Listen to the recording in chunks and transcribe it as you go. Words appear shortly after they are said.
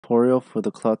tutorial for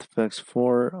the ClothFX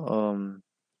 4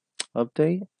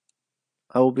 update.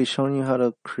 I will be showing you how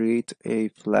to create a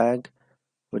flag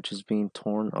which is being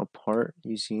torn apart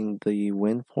using the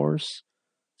wind force.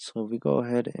 So if we go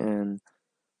ahead and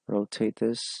rotate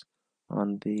this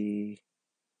on the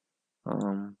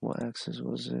what axis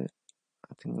was it?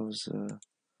 I think it was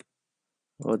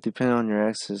well, depending on your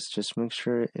axis, just make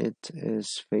sure it is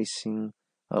facing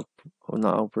up, or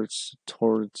not upwards,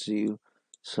 towards you.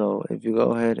 So if you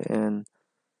go ahead and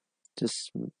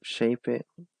just shape it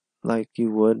like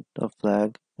you would a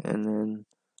flag, and then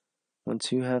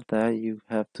once you have that, you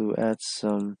have to add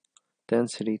some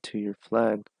density to your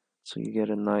flag so you get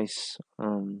a nice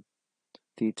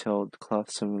detailed cloth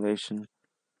simulation.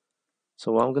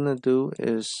 So what I'm gonna do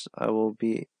is I will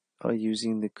be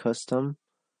using the custom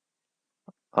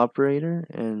operator,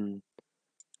 and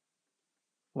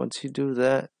once you do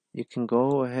that, you can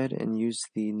go ahead and use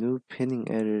the new pinning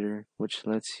editor, which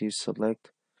lets you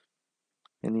select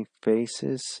any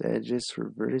faces, edges, or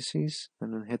vertices,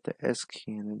 and then hit the S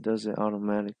key, and it does it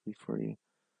automatically for you.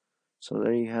 So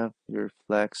there you have your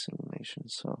flag simulation.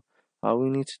 So all we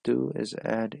need to do is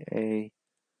add a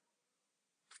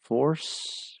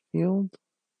force field,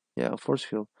 a force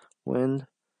field, wind,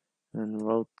 and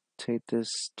rotate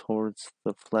this towards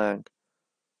the flag.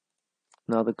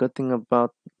 Now the good thing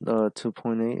about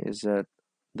 2.8 is that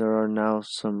there are now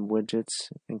some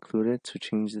widgets included to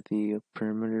change the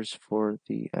parameters for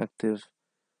the active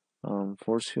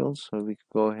force field. So we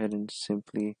could go ahead and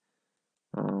simply,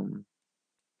 I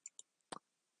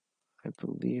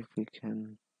believe we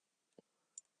can,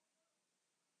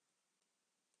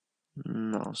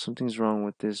 no, something's wrong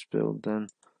with this build then.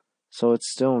 So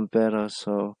it's still in beta,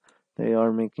 so they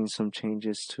are making some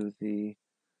changes to the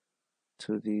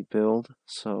build.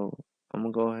 So I'm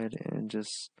gonna go ahead and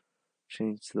just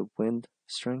change the wind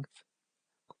strength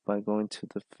by going to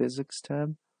the physics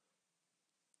tab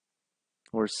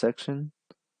or section.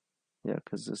 Yeah,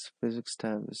 because this physics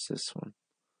tab is this one.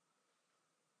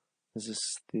 This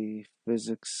is the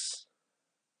physics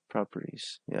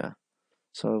properties. Yeah.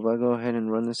 So if I go ahead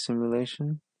and run the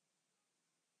simulation,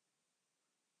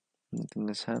 nothing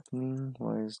is happening.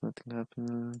 Why is nothing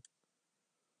happening?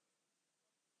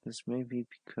 This may be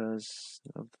because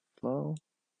of the flow.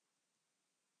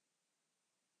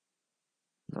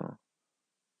 No.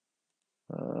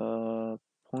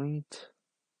 Point.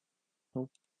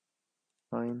 Nope.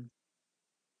 Fine.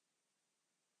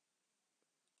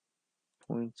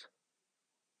 Point.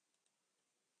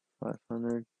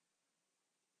 500.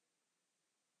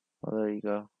 Oh, there you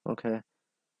go. Okay.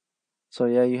 So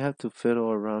yeah, you have to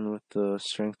fiddle around with the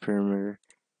strength parameter.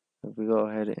 If we go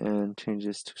ahead and change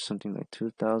this to something like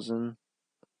 2000,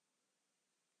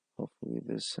 hopefully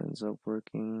this ends up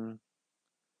working.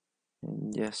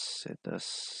 And yes, it does.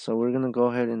 So we're gonna go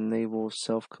ahead and enable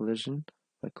self-collision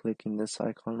by clicking this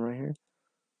icon right here.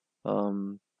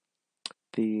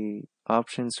 The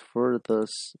options for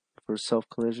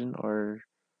self-collision are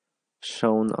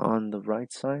shown on the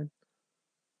right side.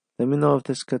 Let me know if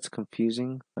this gets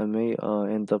confusing. I may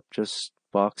end up just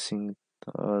boxing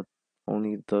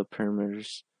only the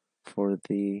parameters for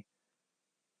the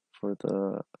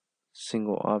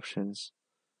single options.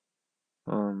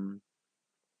 And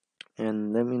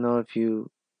let me know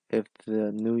if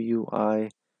the new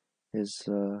UI is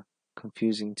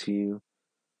confusing to you.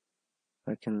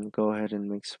 I can go ahead and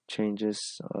make some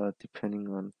changes depending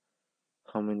on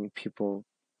how many people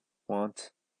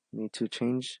want me to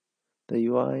change the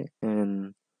UI,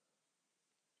 and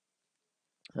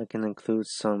I can include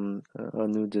some a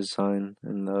new design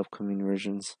in the upcoming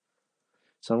versions.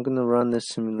 So I'm gonna run this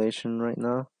simulation right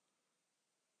now,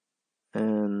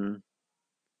 and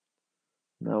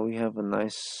now we have a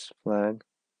nice flag.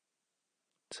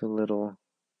 It's a little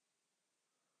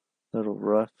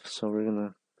rough, so we're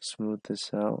gonna smooth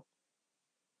this out.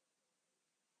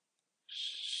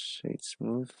 Shade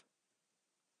smooth.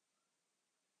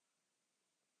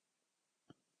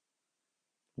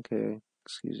 Okay,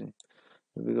 excuse me.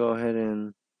 If we go ahead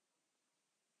and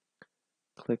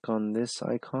click on this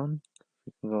icon,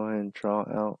 we can go ahead and draw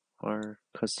out our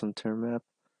custom term map.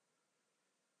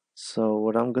 So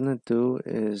what I'm gonna do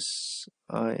is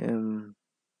I'm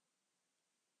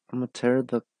gonna tear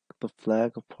the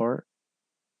flag apart,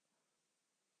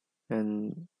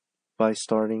 and by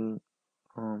starting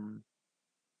from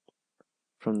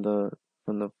the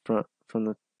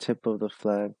tip of the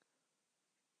flag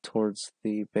towards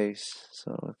the base.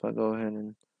 So if I go ahead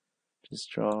and just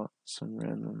draw some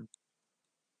random,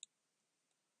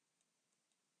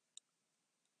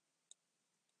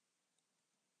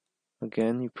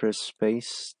 again you press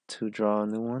space to draw a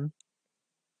new one.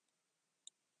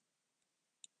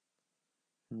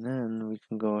 And then we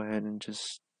can go ahead and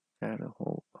just add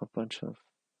a bunch of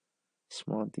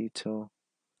small detail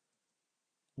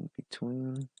in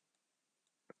between.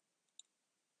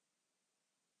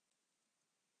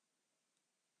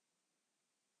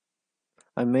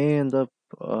 I may end up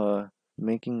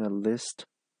making a list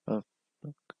of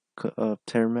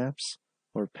tear maps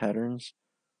or patterns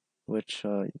which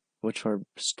uh, which are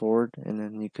stored, and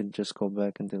then you could just go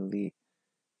back and delete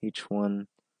each one,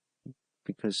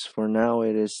 because for now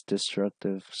it is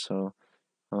destructive. So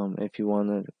if you want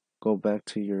to go back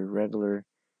to your regular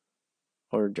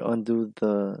or undo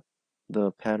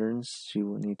the patterns, you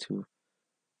will need to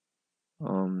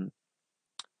um,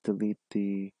 delete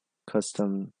the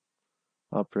custom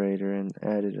operator and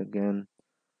add it again.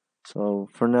 So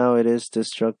for now it is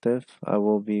destructive. I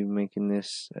will be making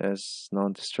this as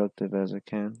non-destructive as I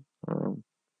can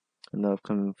in the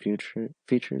upcoming future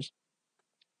features.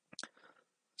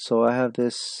 So I have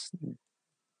this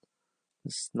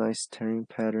nice tearing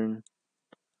pattern.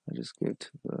 I just gave to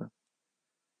the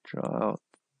draw out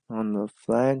on the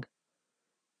flag.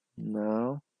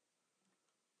 Now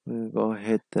we'll go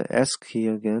hit the S key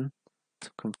again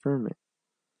to confirm it.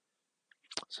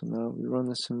 So now we run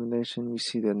the simulation. You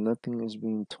see that nothing is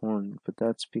being torn, but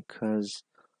that's because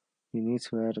you need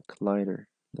to add a collider.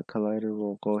 The collider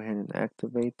will go ahead and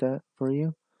activate that for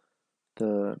you,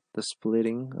 the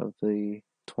splitting of the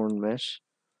torn mesh,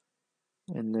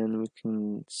 and then we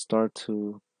can start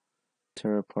to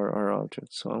tear apart our object.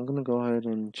 So I'm gonna go ahead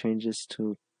and change this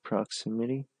to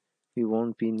proximity. We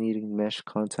won't be needing mesh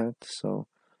contact, so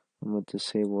I'm gonna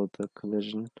disable the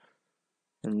collision.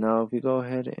 And now if we go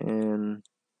ahead and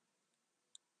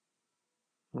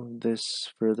move this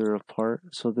further apart,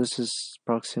 so this is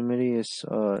proximity is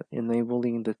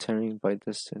enabling the tearing by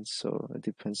distance, so it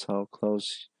depends how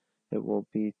close it will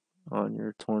be on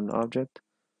your torn object.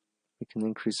 We can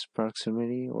increase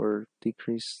proximity or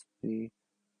decrease the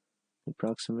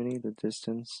proximity, the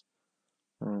distance.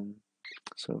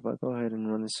 So if I go ahead and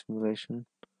run the simulation,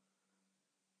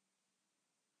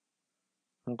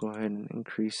 I'll go ahead and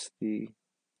increase the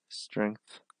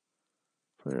strength,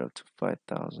 put it up to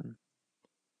 5,000.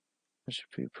 That should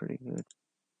be pretty good.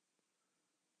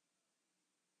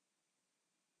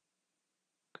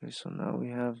 Okay, so now we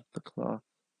have the cloth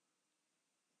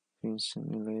being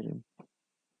simulated.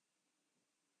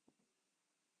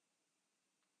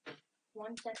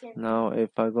 1 second. Now if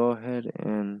I go ahead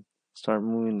and start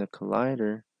moving the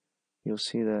collider, you'll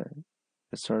see that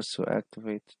it starts to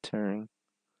activate the tearing.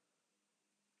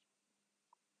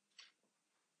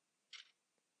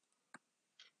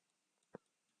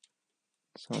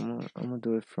 So I'm gonna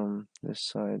do it from this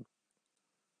side.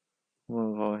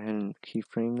 We'll go ahead and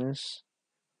keyframe this,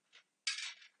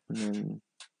 and then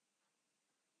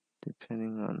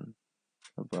depending on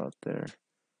about there,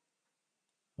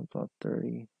 about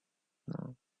 30,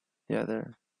 no, yeah,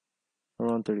 there,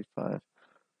 around 35.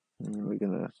 And we're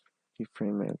gonna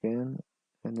keyframe it again,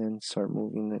 and then start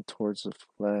moving it towards the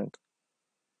flag.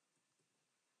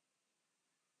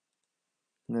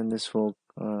 And then this will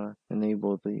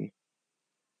enable the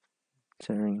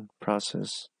tearing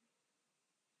process.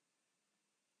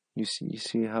 You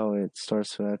see how it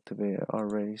starts to activate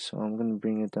already. So I'm gonna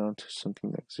bring it down to something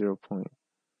like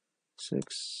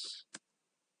 0.6.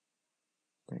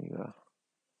 There you go.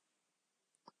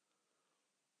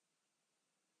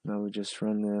 Now we just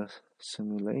run the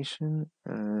simulation,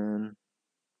 and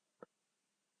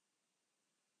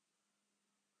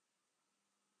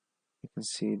you can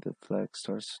see the flag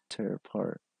starts to tear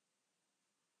apart.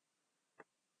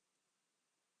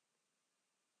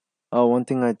 Oh, one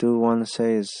thing I do want to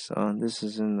say is this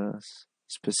isn't a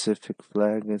specific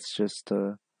flag. It's just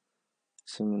a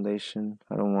simulation.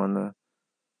 I don't want to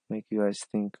make you guys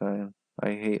think I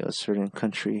hate a certain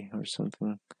country or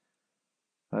something.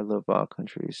 I love all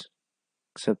countries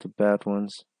except the bad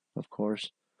ones, of course.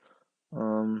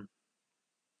 Um,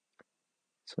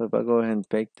 so if I go ahead and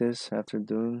bake this after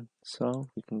doing so,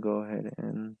 we can go ahead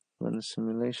and run the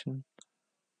simulation,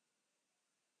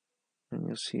 and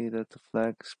you'll see that the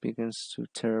flag begins to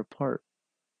tear apart.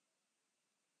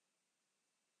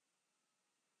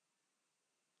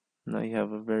 Now you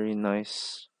have a very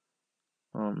nice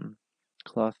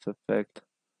cloth effect.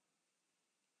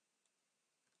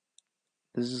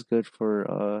 This is good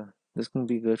for this can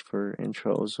be good for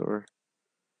intros or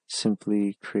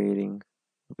simply creating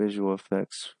visual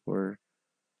effects for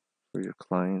your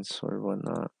clients or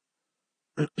whatnot.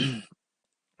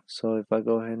 So if I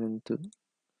go ahead and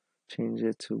change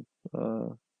it to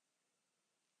the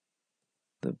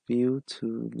view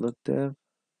to look dev,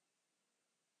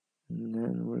 and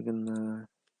then we're gonna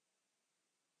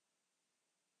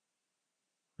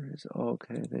Oh,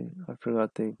 okay, I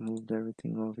forgot they moved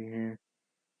everything over here.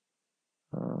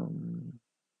 I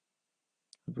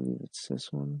believe it's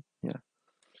this one. Yeah.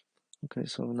 Okay,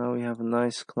 so now we have a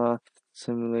nice cloth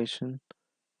simulation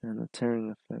and a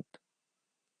tearing effect.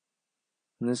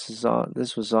 And this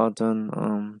was all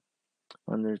done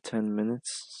under 10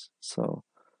 minutes. So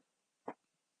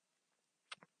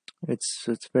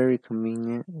it's very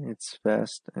convenient, it's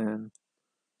fast, and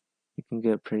you can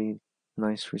get pretty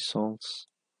nice results.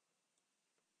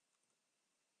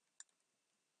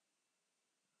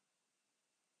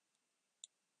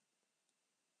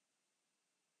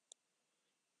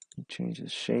 You change the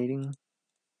shading,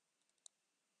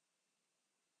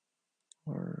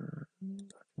 or I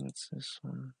think it's this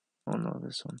one. Oh no,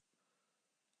 this one.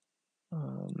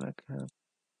 Mecca.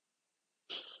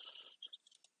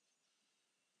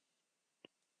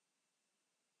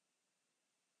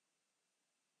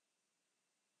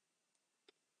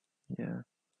 Yeah.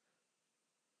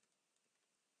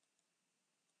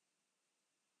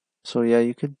 So yeah,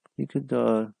 you could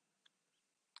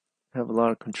have a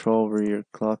lot of control over your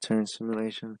cloth tearing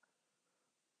simulation.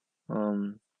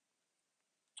 Um,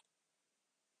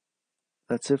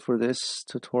 that's it for this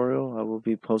tutorial. I will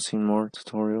be posting more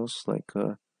tutorials like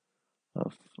a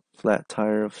flat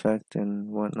tire effect and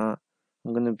whatnot.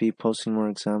 I'm gonna be posting more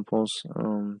examples,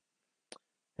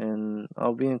 and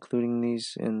I'll be including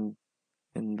these in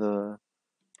the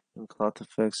in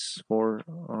ClothFX 4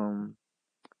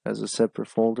 as a separate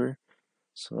folder.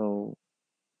 So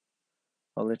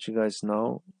I'll let you guys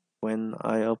know when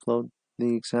I upload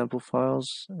the example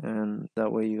files, and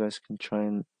that way you guys can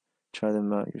try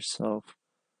them out yourself.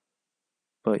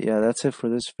 But yeah, that's it for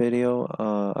this video.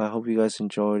 I hope you guys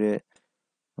enjoyed it.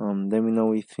 Let me know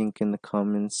what you think in the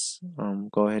comments.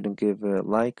 Go ahead and give it a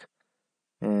like,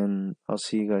 and I'll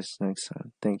see you guys next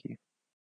time. Thank you.